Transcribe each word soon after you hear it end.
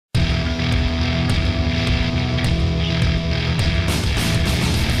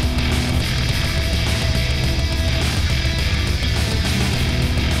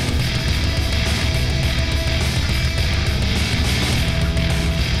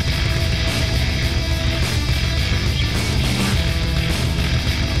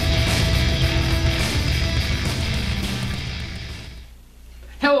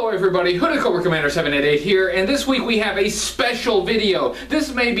everybody, Hooded Cobra Commander 788 here, and this week we have a special video.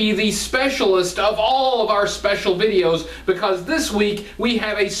 This may be the specialist of all of our special videos, because this week we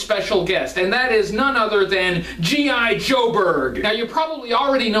have a special guest, and that is none other than G.I. Joburg. Now, you probably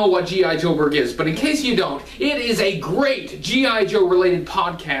already know what G.I. Joburg is, but in case you don't, it is a great G.I. Joe related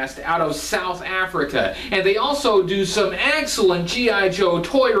podcast out of South Africa, and they also do some excellent G.I. Joe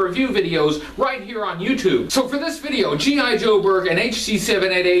toy review videos right here on YouTube. So for this video, G.I. Joburg and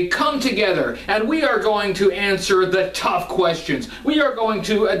HCC788 come together, and we are going to answer the tough questions. We are going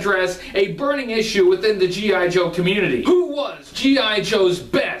to address a burning issue within the G.I. Joe community. Who was G.I. Joe's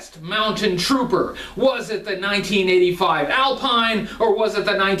best mountain trooper? Was it the 1985 Alpine, or was it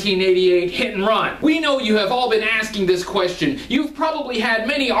the 1988 Hit and Run? We know you have all been asking this question. You've probably had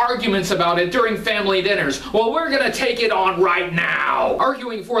many arguments about it during family dinners. Well, we're gonna take it on right now.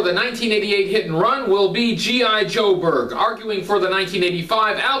 Arguing for the 1988 Hit and Run will be G.I. Joburg. Arguing for the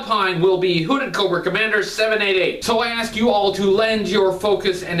 1985 Alpine will be Hooded Cobra Commander 788. So I ask you all to lend your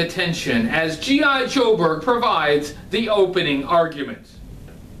focus and attention as G.I. Joburg provides the opening argument.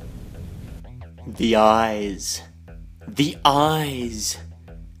 The eyes. The eyes.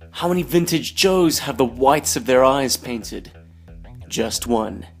 How many vintage Joes have the whites of their eyes painted? Just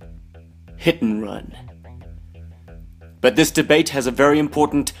one. Hit and Run. But this debate has a very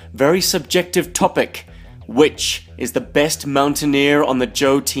important, very subjective topic. Which is the best Mountaineer on the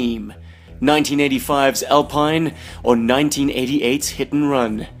Joe team? 1985's Alpine or 1988's Hit and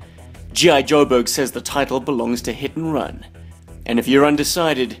Run? G.I. Joburg says the title belongs to Hit and Run. And if you're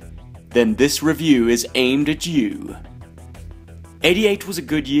undecided, then this review is aimed at you. 88 was a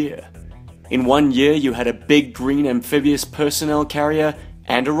good year. In 1 year you had a big green amphibious personnel carrier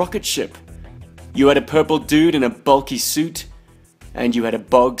and a rocket ship. You had a purple dude in a bulky suit, and you had a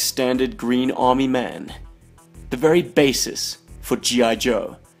bog-standard green army man. The very basis for G.I.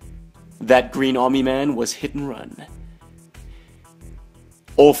 Joe. That green army man was Hit and Run.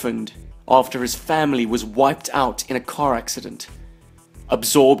 Orphaned after his family was wiped out in a car accident.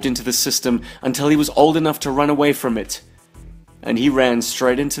 Absorbed into the system until he was old enough to run away from it. And he ran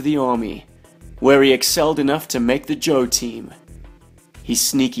straight into the army, where he excelled enough to make the Joe team. He's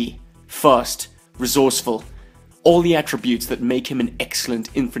sneaky, fast, resourceful, all the attributes that make him an excellent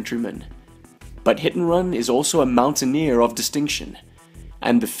infantryman. But Hit and Run is also a Mountaineer of distinction,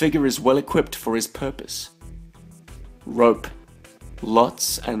 and the figure is well equipped for his purpose. Rope.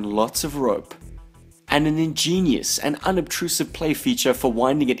 Lots and lots of rope. And an ingenious and unobtrusive play feature for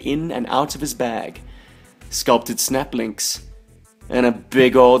winding it in and out of his bag. Sculpted snap links. And a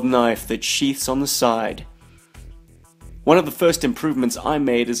big old knife that sheaths on the side. One of the first improvements I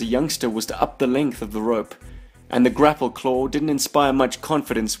made as a youngster was to up the length of the rope, and the grapple claw didn't inspire much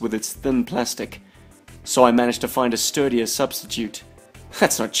confidence with its thin plastic, so I managed to find a sturdier substitute.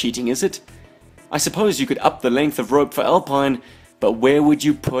 That's not cheating, is it? I suppose you could up the length of rope for Alpine, but where would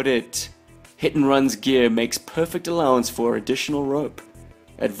you put it? Hit and Run's gear makes perfect allowance for additional rope.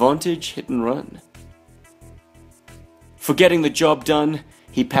 Advantage Hit and Run. For getting the job done,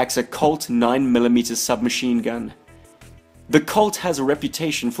 he packs a Colt 9mm submachine gun. The Colt has a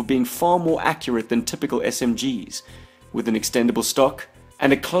reputation for being far more accurate than typical SMGs, with an extendable stock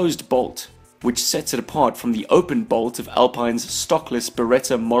and a closed bolt, which sets it apart from the open bolt of Alpine's stockless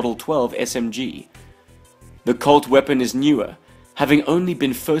Beretta Model 12 SMG. The Colt weapon is newer, having only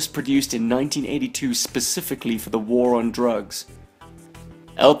been first produced in 1982 specifically for the war on drugs.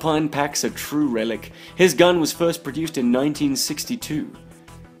 Alpine packs a true relic. His gun was first produced in 1962.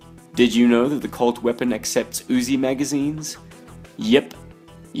 Did you know that the Colt weapon accepts Uzi magazines? Yep,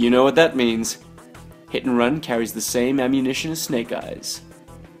 you know what that means. Hit and Run carries the same ammunition as Snake Eyes.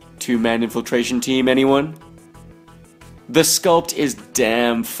 Two-man infiltration team, anyone? The sculpt is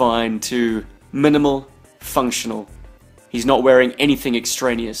damn fine too. Minimal, functional. He's not wearing anything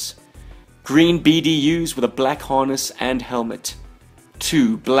extraneous. Green BDUs with a black harness and helmet.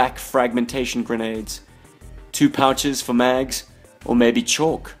 2 black fragmentation grenades. 2 pouches for mags, or maybe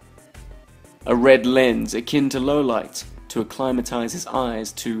chalk. A red lens akin to low light to acclimatize his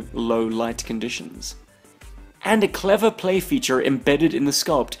eyes to low light conditions. And a clever play feature embedded in the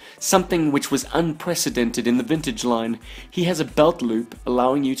sculpt, something which was unprecedented in the vintage line. He has a belt loop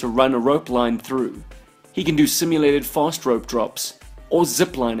allowing you to run a rope line through. He can do simulated fast rope drops, or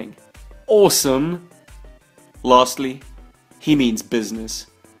zip lining. Awesome! Lastly, he means business.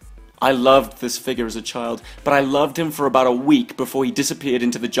 I loved this figure as a child, but I loved him for about a week before he disappeared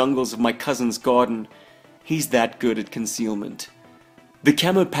into the jungles of my cousin's garden. He's that good at concealment. The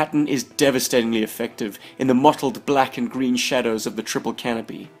camo pattern is devastatingly effective in the mottled black and green shadows of the triple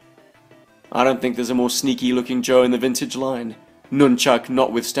canopy. I don't think there's a more sneaky looking Joe in the vintage line. nunchuck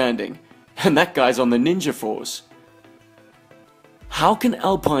notwithstanding. And that guy's on the Ninja Force. How can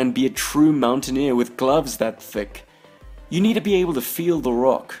Alpine be a true mountaineer with gloves that thick? You need to be able to feel the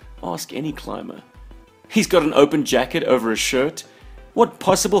rock. Ask any climber. He's got an open jacket over a shirt. What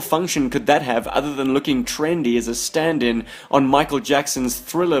possible function could that have other than looking trendy as a stand-in on Michael Jackson's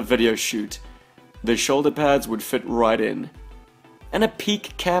Thriller video shoot? The shoulder pads would fit right in. And a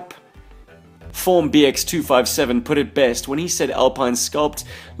peak cap? Form BX257 put it best when he said Alpine's sculpt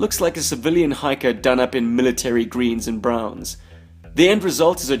looks like a civilian hiker done up in military greens and browns. The end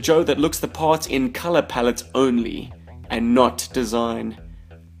result is a Joe that looks the part in color palettes only, and not design.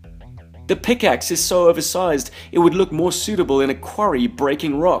 The pickaxe is so oversized it would look more suitable in a quarry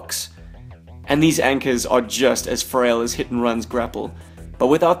breaking rocks. And these anchors are just as frail as Hit and Run's grapple, but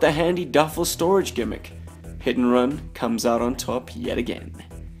without the handy duffel storage gimmick. Hit and Run comes out on top yet again.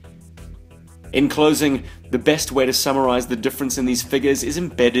 In closing, the best way to summarize the difference in these figures is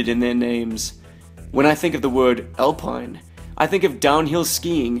embedded in their names. When I think of the word Alpine, I think of downhill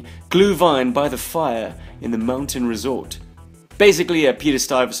skiing, Glühwein by the fire in the mountain resort. Basically a Peter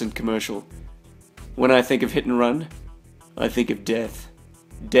Stuyvesant commercial. When I think of Hit and Run, I think of death.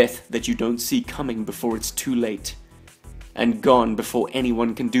 Death that you don't see coming before it's too late. And gone before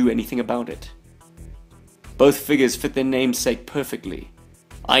anyone can do anything about it. Both figures fit their namesake perfectly.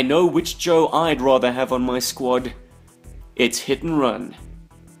 I know which Joe I'd rather have on my squad. It's Hit and Run.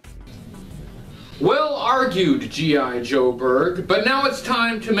 Well argued, G.I. Joburg, but now it's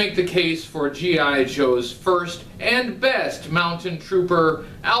time to make the case for G.I. Joe's first and best mountain trooper,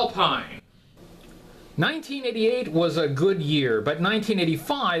 Alpine. 1988 was a good year, but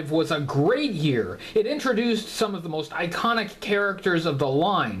 1985 was a great year. It introduced some of the most iconic characters of the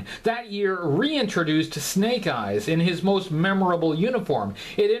line. That year reintroduced Snake Eyes in his most memorable uniform.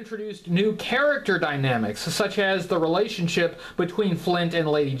 It introduced new character dynamics, such as the relationship between Flint and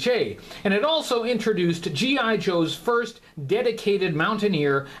Lady J. And it also introduced G.I. Joe's first dedicated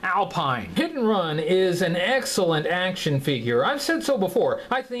mountaineer, Alpine. Hit and Run is an excellent action figure. I've said so before.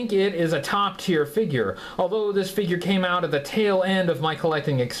 I think it is a top-tier figure. Although this figure came out at the tail end of my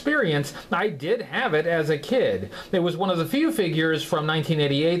collecting experience, I did have it as a kid. It was one of the few figures from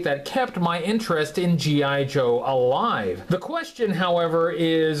 1988 that kept my interest in G.I. Joe alive. The question, however,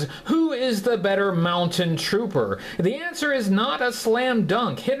 is who is the better mountain trooper? The answer is not a slam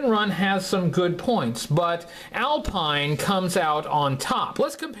dunk. Hit and Run has some good points, but Alpine comes out on top.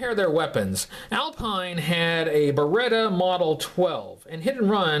 Let's compare their weapons. Alpine had a Beretta Model 12, and Hit and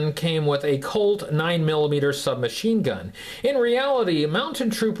Run came with a Colt 9mm submachine gun. In reality, mountain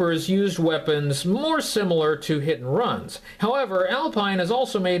troopers used weapons more similar to Hit and Run's. However, Alpine has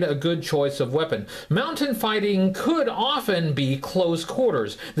also made a good choice of weapon. Mountain fighting could often be close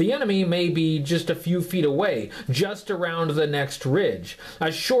quarters. The enemy may be just a few feet away, just around the next ridge.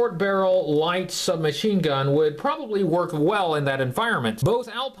 A short barrel, light submachine gun would probably work well in that environment. Both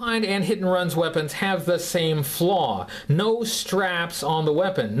Alpine and Hit and Run's weapons have the same flaw. No straps on the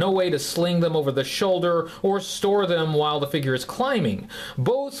weapon, no way to sling them over the shoulder or store them while the figure is climbing.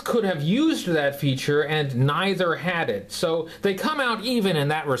 Both could have used that feature and neither had it, so they come out even in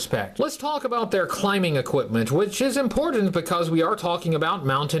that respect. Let's talk about their climbing equipment, which is important because we are talking about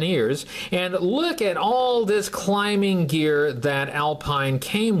mountaineers, and look at all this climbing gear that Alpine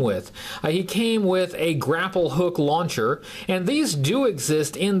came with. He came with a grapple hook launcher, and these do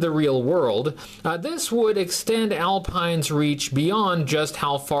exist in the real world. This would extend Alpine's reach beyond just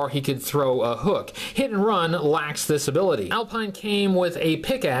how far he could throw a hook. Hit and Run lacks this ability. Alpine came with a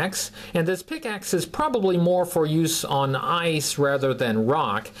pickaxe, and this pickaxe is probably more for use on ice rather than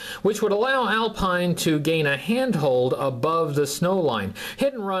rock, which would allow Alpine to gain a handhold above the snow line.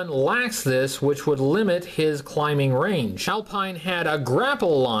 Hit and Run lacks this, which would limit his climbing range. Alpine had a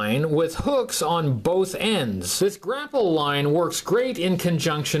grapple line with hooks on both ends. This grapple line works great in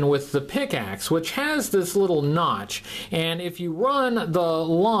conjunction with the pickaxe, which has this little notch, and if you run the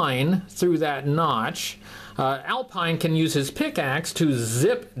line through that notch, Alpine can use his pickaxe to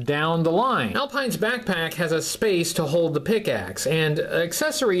zip down the line. Alpine's backpack has a space to hold the pickaxe, and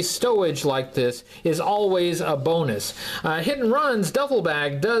accessory stowage like this is always a bonus. Hit and Run's duffel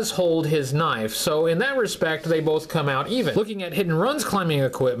bag does hold his knife, so in that respect they both come out even. Looking at Hit and Run's climbing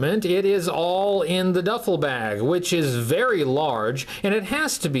equipment, it is all in the duffel bag, which is very large, and it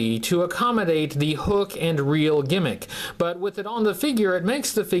has to be to accommodate the hook and reel gimmick. But with it on the figure, it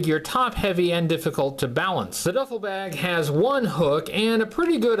makes the figure top heavy and difficult to balance. once. The duffel bag has one hook and a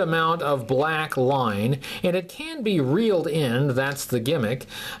pretty good amount of black line, and it can be reeled in, that's the gimmick.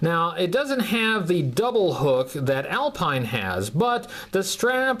 Now, it doesn't have the double hook that Alpine has, but the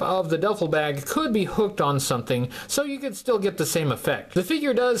strap of the duffel bag could be hooked on something, so you could still get the same effect. The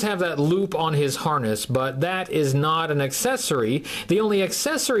figure does have that loop on his harness, but that is not an accessory. The only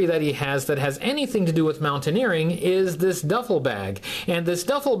accessory that he has that has anything to do with mountaineering is this duffel bag. And this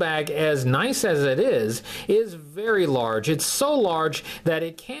duffel bag, as nice as it is very large. It's so large that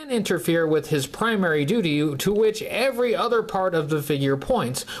it can interfere with his primary duty, to which every other part of the figure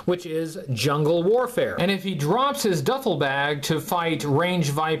points, which is jungle warfare. And if he drops his duffel bag to fight range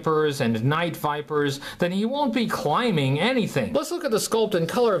vipers and night vipers, then he won't be climbing anything. Let's look at the sculpt and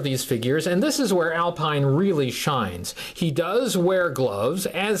color of these figures, and this is where Alpine really shines. He does wear gloves,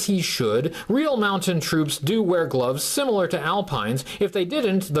 as he should. Real mountain troops do wear gloves similar to Alpine's. If they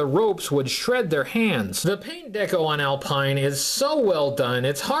didn't, the ropes would shred their hands. The paint deco on Alpine is so well done,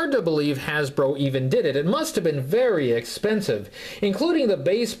 it's hard to believe Hasbro even did it. It must have been very expensive. Including the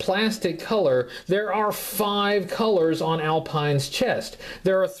base plastic color, there are 5 colors on Alpine's chest.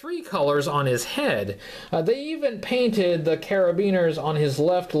 There are 3 colors on his head. They even painted the carabiners on his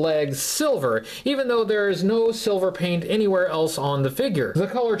left leg silver, even though there is no silver paint anywhere else on the figure. The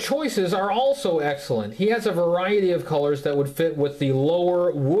color choices are also excellent. He has a variety of colors that would fit with the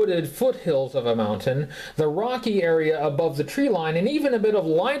lower wooded foothills of a mountain, the rocky area above the tree line, and even a bit of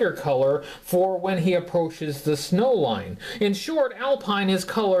lighter color for when he approaches the snow line. In short, Alpine is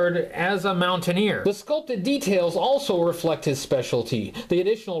colored as a mountaineer. The sculpted details also reflect his specialty. The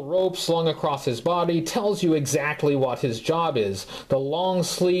additional rope slung across his body tells you exactly what his job is. The long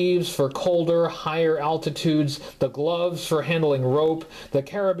sleeves for colder, higher altitudes, the gloves for handling rope, the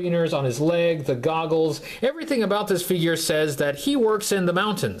carabiners on his leg, the goggles, everything about this figure says that he works in the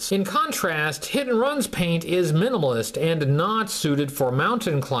mountains. In contrast, Hit and Run's paint is minimalist and not suited for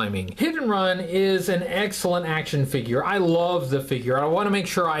mountain climbing. Hit and Run is an excellent action figure. I love the figure. I want to make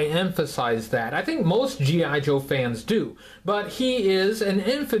sure I emphasize that. I think most G.I. Joe fans do. But he is an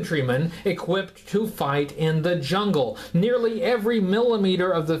infantryman equipped to fight in the jungle. Nearly every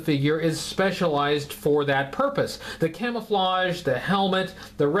millimeter of the figure is specialized for that purpose. The camouflage, the helmet,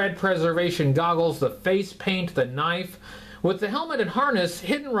 the red preservation goggles, the face paint, the knife. With the helmet and harness,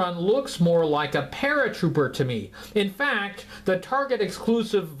 Hit and Run looks more like a paratrooper to me. In fact, the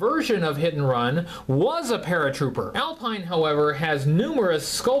Target-exclusive version of Hit and Run was a paratrooper. Alpine, however, has numerous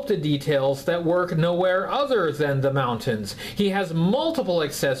sculpted details that work nowhere other than the mountains. He has multiple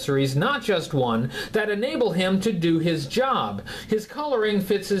accessories, not just one, that enable him to do his job. His coloring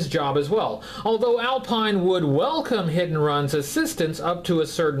fits his job as well. Although Alpine would welcome Hit and Run's assistance up to a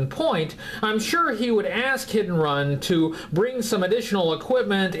certain point, I'm sure he would ask Hit and Run to bring some additional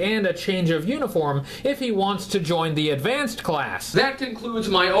equipment and a change of uniform if he wants to join the advanced class. That concludes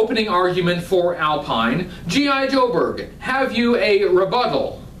my opening argument for Alpine. G.I. Joburg, have you a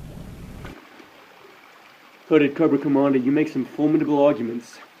rebuttal? Hooded Cobra Commander, you make some formidable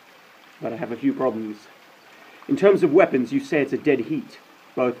arguments, but I have a few problems. In terms of weapons, you say it's a dead heat.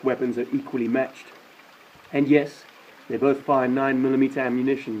 Both weapons are equally matched. And yes, they both fire 9mm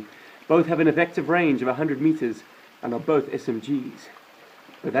ammunition. Both have an effective range of 100 meters, and are both SMGs.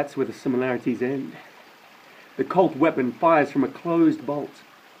 But that's where the similarities end. The Colt weapon fires from a closed bolt.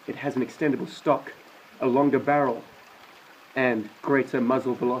 It has an extendable stock, a longer barrel, and greater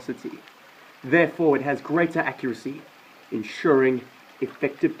muzzle velocity. Therefore, it has greater accuracy, ensuring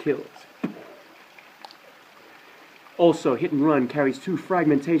effective kills. Also, Hit and Run carries 2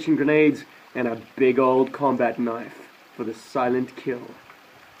 fragmentation grenades and a big old combat knife for the silent kill.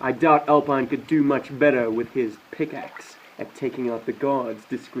 I doubt Alpine could do much better with his pickaxe at taking out the guards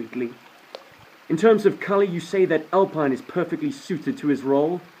discreetly. In terms of color, you say that Alpine is perfectly suited to his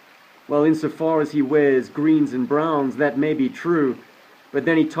role? Well, insofar as he wears greens and browns, that may be true, but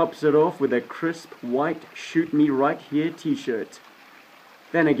then he tops it off with a crisp, white, shoot me right here t-shirt.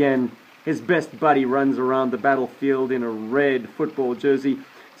 Then again, his best buddy runs around the battlefield in a red football jersey,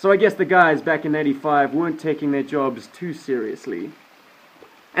 so I guess the guys back in '85 weren't taking their jobs too seriously.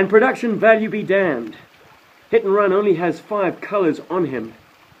 And production value be damned. Hit and Run only has 5 colors on him,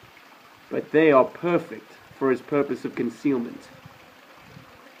 but they are perfect for his purpose of concealment.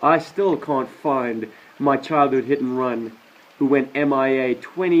 I still can't find my childhood Hit and Run, who went MIA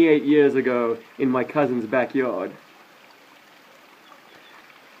 28 years ago in my cousin's backyard.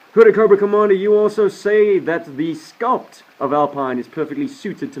 Hooded Cobra Commander, you also say that the sculpt of Alpine is perfectly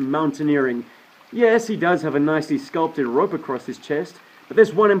suited to mountaineering. Yes, he does have a nicely sculpted rope across his chest, but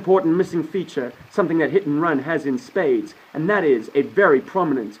there's one important missing feature, something that Hit and Run has in spades, and that is a very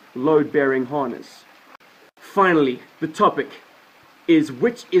prominent load-bearing harness. Finally, the topic is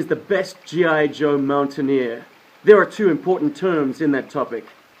which is the best G.I. Joe Mountaineer? There are two important terms in that topic.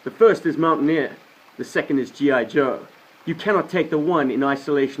 The first is Mountaineer, the second is G.I. Joe. You cannot take the one in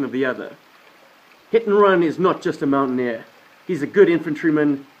isolation of the other. Hit and Run is not just a Mountaineer. He's a good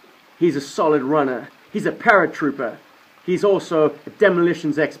infantryman, he's a solid runner, he's a paratrooper, he's also a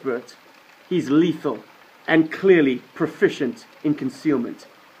demolitions expert. He's lethal and clearly proficient in concealment.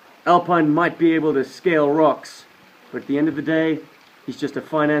 Alpine might be able to scale rocks, but at the end of the day, he's just a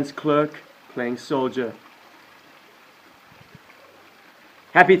finance clerk playing soldier.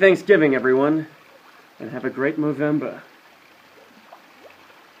 Happy Thanksgiving, everyone, and have a great Movember.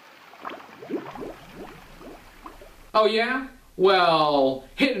 Oh yeah? Well,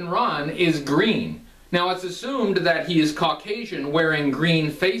 Hit and Run is green. Now it's assumed that he is Caucasian wearing green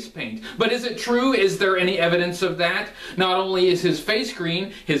face paint. But is it true? Is there any evidence of that? Not only is his face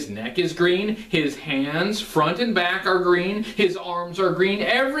green, his neck is green, his hands, front and back are green, his arms are green,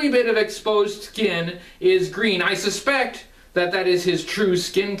 every bit of exposed skin is green. I suspect that that is his true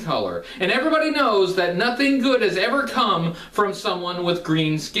skin color. And everybody knows that nothing good has ever come from someone with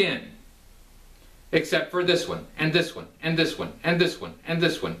green skin. Except for this one, and this one, and this one, and this one, and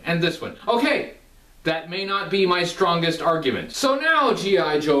this one, and this one. Okay, that may not be my strongest argument. So now,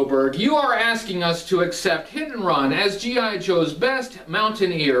 G.I. Joburg, you are asking us to accept Hit and Run as G.I. Joe's best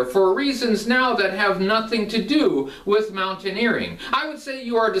Mountaineer for reasons now that have nothing to do with Mountaineering. I would say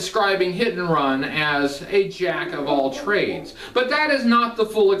you are describing Hit and Run as a jack of all trades. But that is not the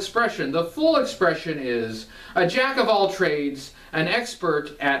full expression. The full expression is a jack of all trades, an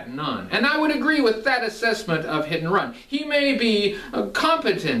expert at none. And I would agree with that assessment of Hit and Run. He may be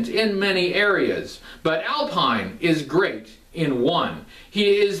competent in many areas, but Alpine is great in one.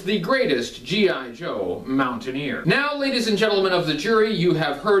 He is the greatest G.I. Joe Mountaineer. Now, ladies and gentlemen of the jury, you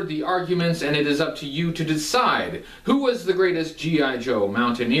have heard the arguments, and it is up to you to decide. Who was the greatest G.I. Joe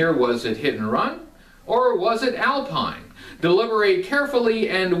Mountaineer? Was it Hit and Run, or was it Alpine? Deliberate carefully,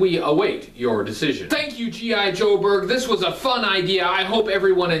 and we await your decision. Thank you, G.I. Joburg. This was a fun idea. I hope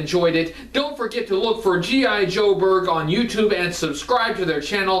everyone enjoyed it. Don't forget to look for G.I. Joburg on YouTube and subscribe to their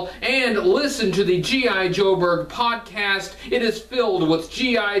channel, and listen to the G.I. Joburg podcast. It is filled with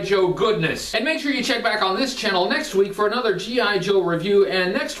G.I. Joe goodness. And make sure you check back on this channel next week for another G.I. Joe review.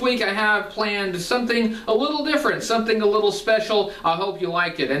 And next week I have planned something a little different, something a little special. I hope you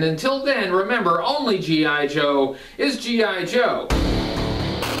like it. And until then, remember, only G.I. Joe is G.I. Joe.